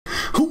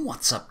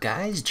What's up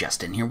guys,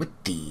 Justin here with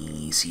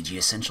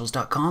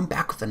CGEssentials.com,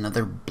 back with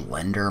another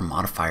Blender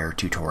modifier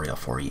tutorial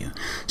for you.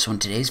 So in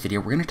today's video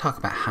we're going to talk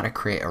about how to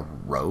create a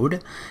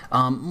road,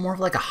 more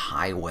of like a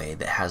highway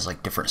that has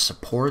like different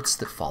supports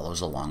that follows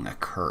along a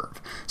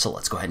curve. So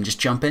let's go ahead and just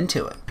jump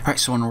into it. Alright,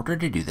 so in order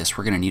to do this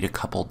we're going to need a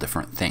couple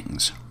different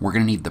things. We're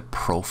going to need the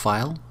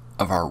profile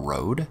of our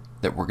road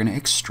that we're going to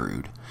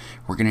extrude.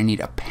 We're going to need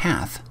a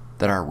path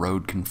that our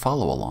road can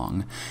follow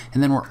along,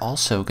 and then we're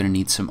also going to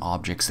need some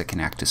objects that can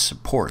act as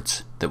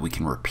supports that we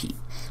can repeat.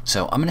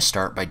 So I'm going to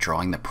start by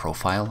drawing the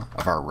profile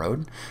of our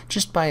road,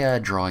 just by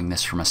drawing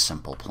this from a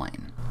simple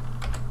plane.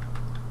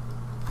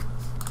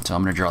 So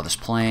I'm going to draw this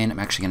plane. I'm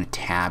actually going to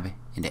tab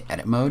into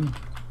edit mode, and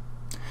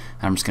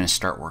I'm just going to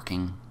start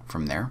working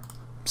from there.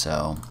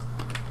 So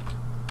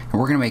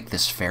we're going to make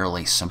this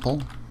fairly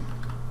simple.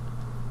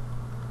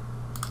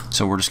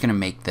 So we're just going to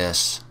make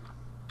this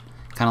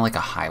kind of like a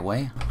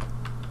highway.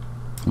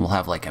 We'll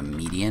have like a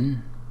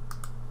median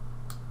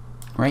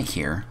right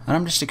here, and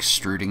I'm just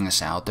extruding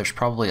this out. There's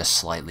probably a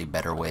slightly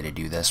better way to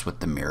do this with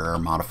the mirror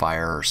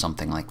modifier or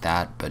something like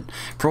that, but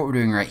for what we're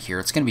doing right here,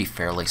 it's going to be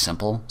fairly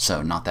simple,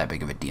 so not that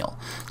big of a deal.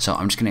 So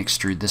I'm just going to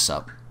extrude this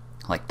up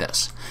like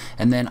this,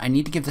 and then I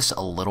need to give this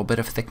a little bit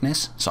of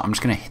thickness, so I'm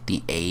just going to hit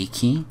the A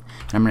key,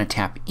 and I'm going to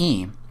tap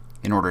E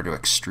in order to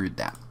extrude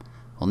that.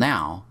 Well,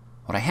 now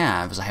what I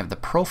have is I have the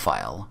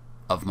profile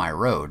of my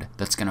road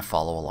that's going to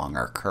follow along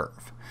our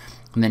curve.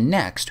 And then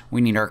next, we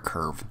need our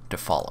curve to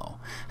follow.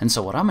 And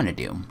so what I'm going to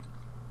do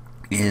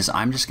is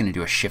I'm just going to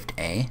do a Shift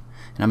A,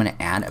 and I'm going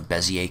to add a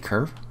Bezier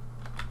curve.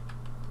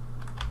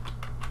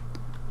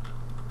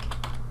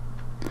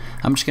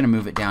 I'm just going to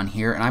move it down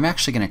here, and I'm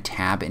actually going to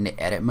tab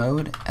into edit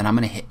mode, and I'm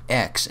going to hit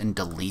X and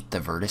delete the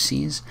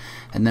vertices.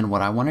 And then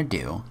what I want to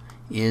do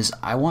is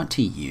I want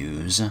to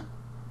use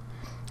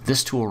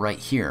this tool right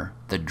here,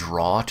 the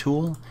draw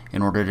tool,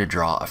 in order to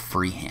draw a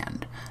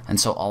freehand. And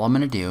so all I'm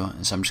going to do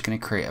is I'm just going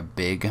to create a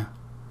big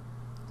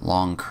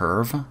long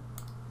curve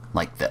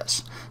like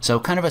this.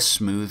 So kind of a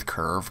smooth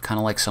curve, kind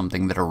of like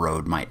something that a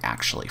road might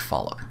actually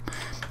follow.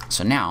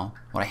 So now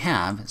what I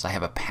have is I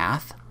have a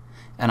path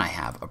and I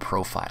have a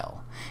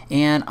profile.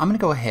 And I'm going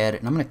to go ahead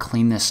and I'm going to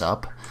clean this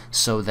up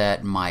so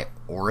that my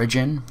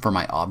origin for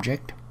my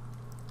object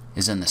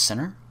is in the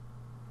center.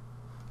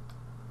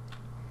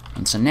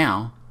 And so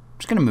now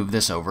I'm just going to move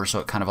this over so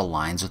it kind of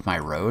aligns with my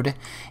road,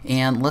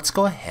 and let's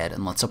go ahead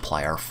and let's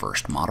apply our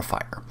first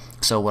modifier.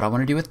 So what I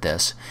want to do with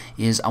this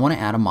is I want to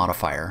add a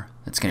modifier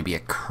that's going to be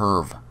a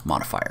curve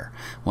modifier.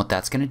 What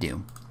that's going to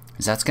do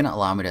is that's going to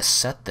allow me to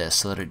set this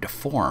so that it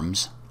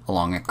deforms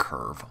along a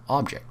curve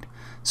object.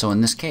 So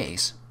in this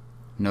case,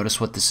 notice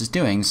what this is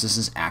doing is this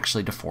is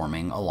actually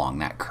deforming along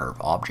that curve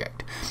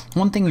object.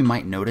 One thing you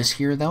might notice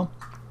here though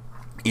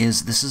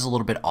is this is a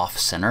little bit off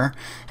center,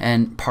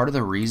 and part of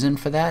the reason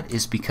for that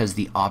is because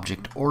the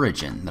object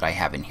origin that I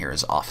have in here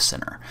is off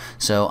center.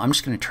 So I'm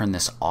just going to turn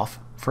this off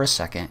for a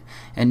second,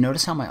 and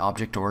notice how my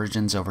object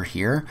origins over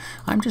here.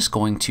 I'm just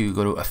going to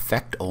go to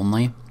effect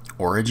only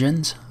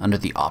origins under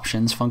the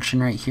options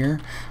function right here.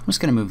 I'm just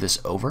going to move this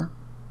over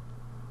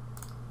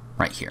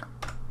right here,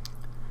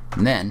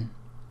 and then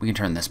we can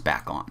turn this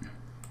back on.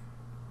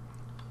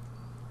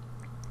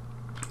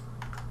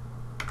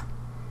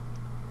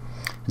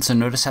 And so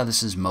notice how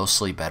this is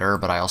mostly better,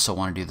 but I also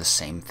want to do the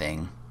same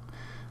thing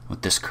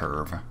with this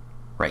curve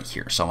right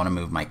here. So I want to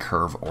move my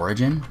curve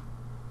origin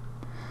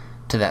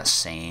to that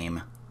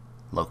same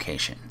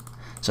location.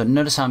 So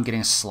notice how I'm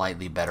getting a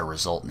slightly better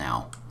result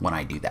now when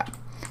I do that.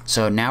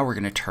 So now we're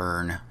going to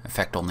turn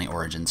effect only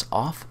origins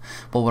off.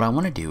 But what I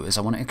want to do is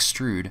I want to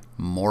extrude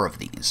more of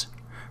these,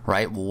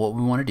 right? Well, what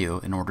we want to do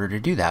in order to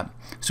do that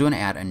is we want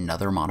to add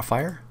another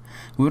modifier.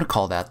 We want to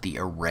call that the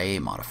array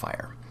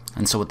modifier.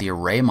 And so what the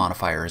array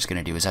modifier is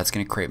going to do is that's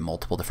going to create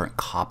multiple different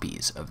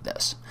copies of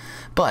this.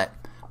 But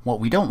what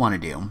we don't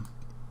want to do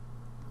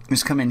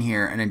is come in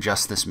here and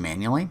adjust this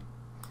manually.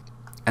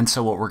 And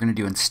so what we're going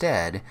to do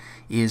instead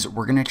is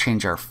we're going to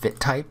change our fit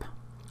type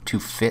to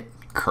fit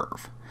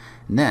curve.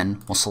 And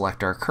then we'll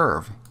select our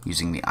curve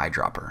using the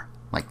eyedropper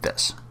like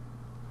this.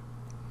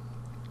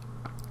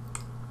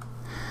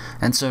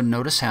 And so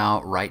notice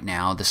how right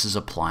now this is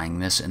applying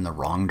this in the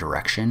wrong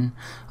direction.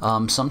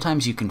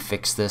 Sometimes you can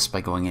fix this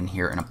by going in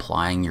here and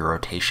applying your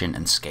rotation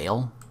and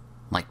scale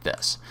like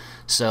this.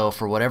 So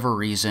for whatever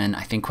reason,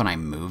 I think when I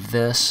move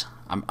this,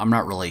 I'm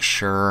not really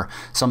sure,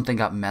 something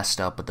got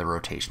messed up with the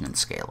rotation and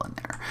scale in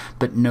there.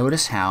 But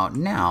notice how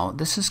now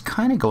this is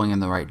kind of going in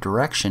the right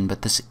direction,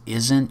 but this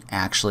isn't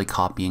actually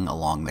copying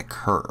along the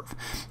curve.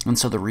 And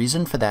so the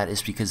reason for that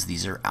is because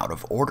these are out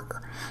of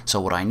order.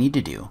 So what I need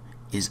to do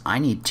is I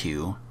need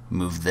to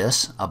move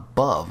this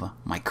above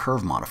my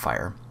curve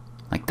modifier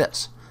like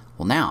this.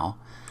 Well, now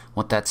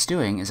what that's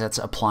doing is that's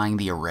applying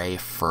the array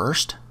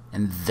first,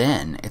 and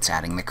then it's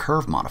adding the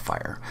curve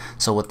modifier.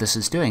 So what this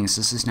is doing is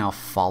this is now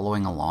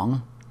following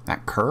along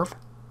that curve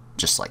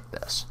just like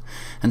this.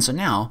 And so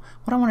now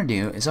what I want to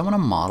do is I want to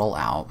model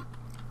out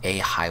a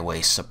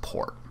highway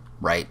support.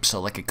 right?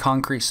 So like a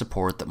concrete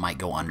support that might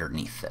go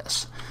underneath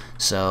this.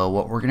 So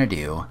what we're going to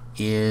do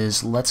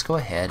is let's go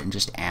ahead and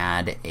just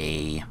add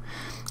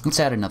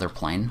another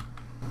plane.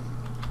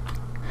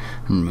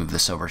 Move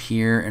this over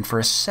here, and for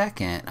a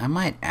second I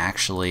might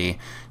actually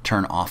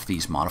turn off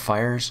these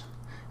modifiers,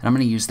 and I'm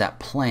going to use that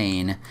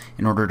plane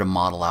in order to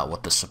model out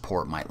what the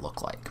support might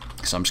look like.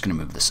 So I'm just going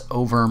to move this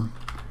over,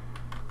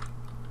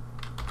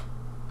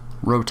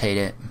 rotate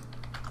it,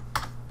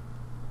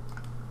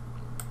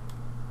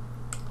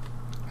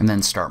 and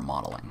then start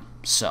modeling.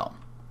 So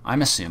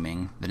I'm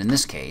assuming that in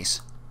this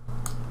case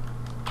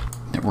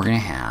that we're going to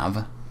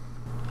have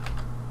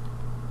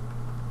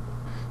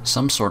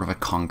some sort of a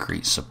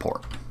concrete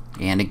support.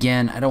 And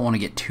again, I don't want to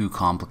get too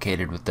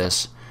complicated with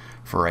this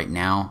for right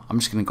now. I'm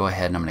just going to go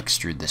ahead and I'm going to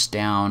extrude this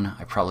down.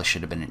 I probably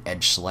should have been in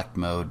edge select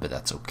mode, but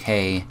that's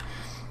okay.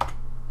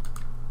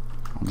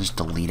 I'll just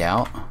delete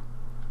out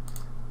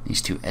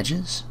these two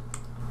edges.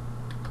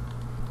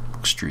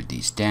 Extrude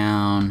these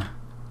down.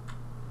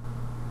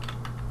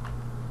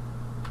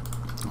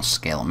 I'll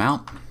scale them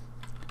out.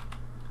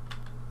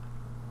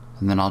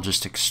 And then I'll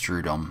just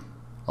extrude them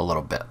a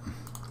little bit.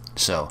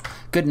 So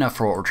good enough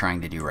for what we're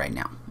trying to do right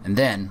now. And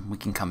then we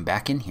can come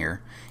back in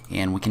here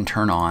and we can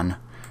turn on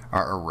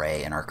our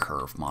array and our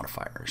curve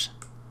modifiers.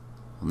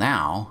 Well,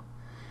 now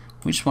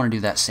we just want to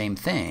do that same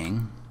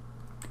thing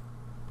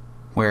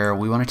where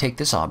we want to take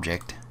this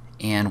object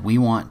and we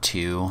want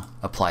to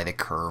apply the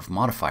curve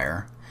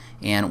modifier,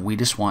 and we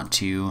just want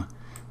to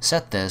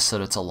set this so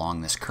that it's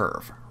along this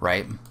curve,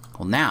 right?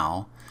 Well,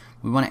 now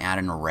we want to add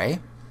an array.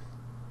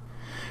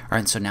 All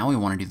right, so now we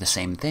want to do the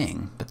same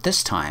thing, but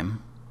this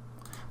time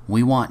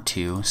we want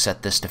to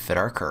set this to fit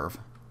our curve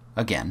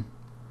again,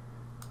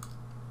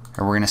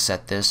 and we're going to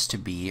set this to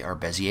be our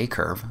Bezier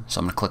curve. So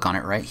I'm going to click on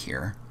it right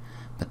here.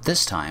 But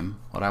this time,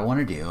 what I want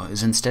to do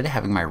is, instead of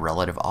having my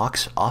relative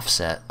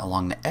offset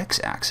along the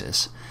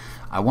x-axis,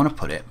 I want to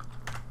put it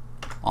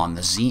on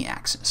the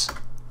z-axis.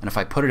 And if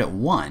I put it at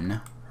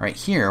 1 right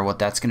here, what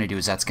that's going to do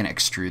is that's going to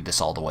extrude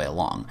this all the way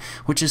along,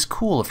 which is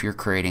cool if you're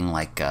creating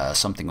like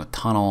something with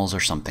tunnels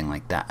or something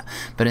like that.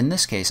 But in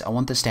this case, I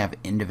want this to have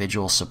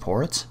individual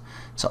supports.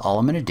 So all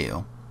I'm going to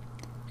do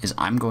is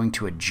I'm going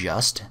to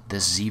adjust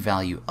this z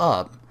value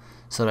up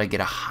so that I get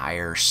a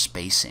higher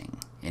spacing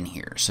in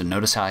here. So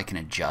notice how I can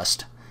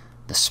adjust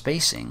the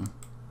spacing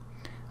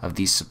of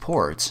these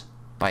supports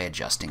by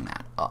adjusting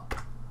that up.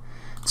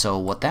 So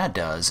what that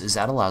does is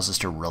that allows us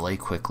to really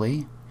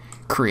quickly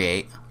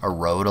create a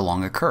road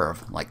along a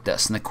curve like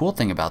this. And the cool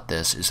thing about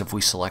this is if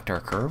we select our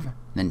curve,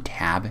 then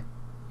tab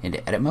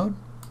into edit mode,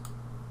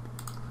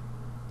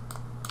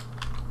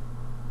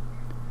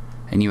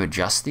 and you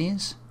adjust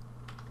these,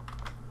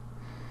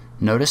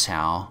 notice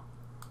how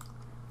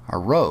our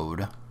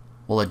road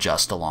will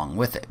adjust along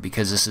with it,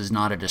 because this is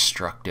not a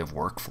destructive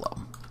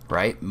workflow,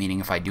 right? Meaning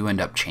if I do end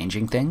up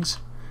changing things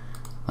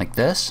like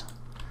this,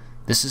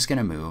 this is going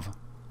to move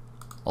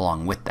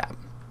along with that.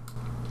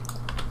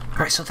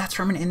 Alright, so that's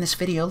where I'm going to end this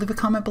video. Leave a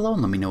comment below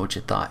and let me know what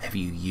you thought. Have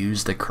you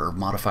used the curve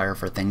modifier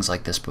for things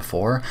like this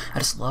before? I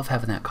just love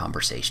having that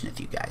conversation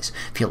with you guys.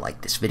 If you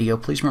like this video,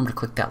 please remember to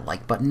click that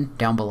like button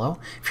down below.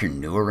 If you're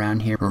new around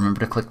here, remember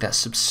to click that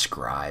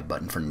subscribe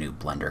button for new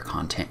Blender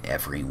content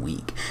every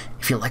week.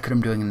 If you like what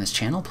I'm doing in this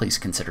channel, please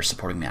consider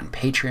supporting me on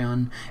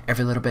Patreon.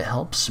 Every little bit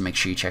helps, so make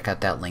sure you check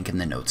out that link in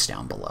the notes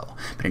down below.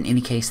 But in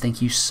any case,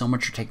 thank you so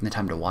much for taking the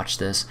time to watch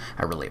this.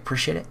 I really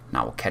appreciate it, and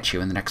I will catch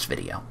you in the next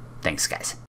video. Thanks, guys.